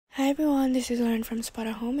Hi everyone, this is Lauren from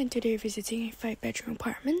Spotahome, and today we're visiting a 5-bedroom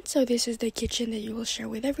apartment. So this is the kitchen that you will share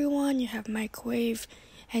with everyone. You have microwave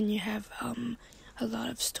and you have a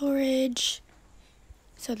lot of storage.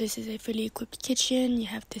 So this is a fully equipped kitchen. You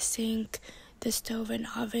have the sink, the stove and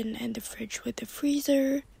oven, and the fridge with the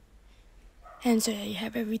freezer. And so you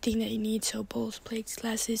have everything that you need, so bowls, plates,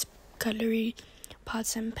 glasses, cutlery,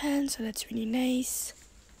 pots and pans, so that's really nice.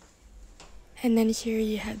 And then here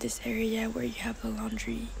you have this area where you have the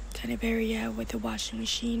laundry kind of area with the washing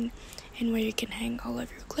machine and where you can hang all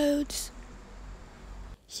of your clothes.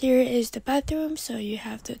 Here is the bathroom, so you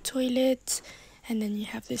have the toilet and then you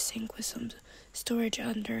have the sink with some storage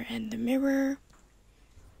under and the mirror.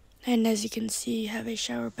 And as you can see, you have a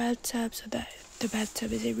shower bathtub, so that the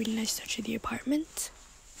bathtub is a really nice touch of the apartment.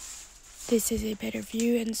 This is a better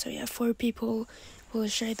view, and so yeah, 4 people will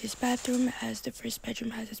share this bathroom, as the first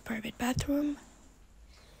bedroom has its private bathroom.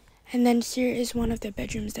 And then here is one of the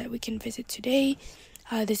bedrooms that we can visit today.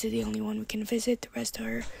 This is the only one we can visit, the rest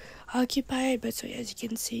are occupied. But so as you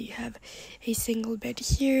can see, you have a single bed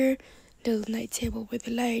here, little night table with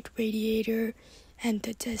a light, radiator, and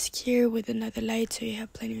the desk here with another light, so you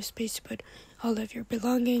have plenty of space to put all of your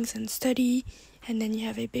belongings and study. And then you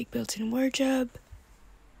have a big built-in wardrobe.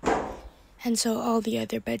 And so all the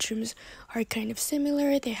other bedrooms are kind of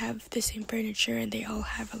similar. They have the same furniture and they all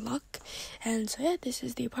have a lock. And so yeah, this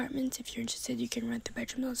is the apartment. If you're interested, you can rent the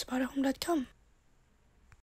bedrooms on spotahome.com.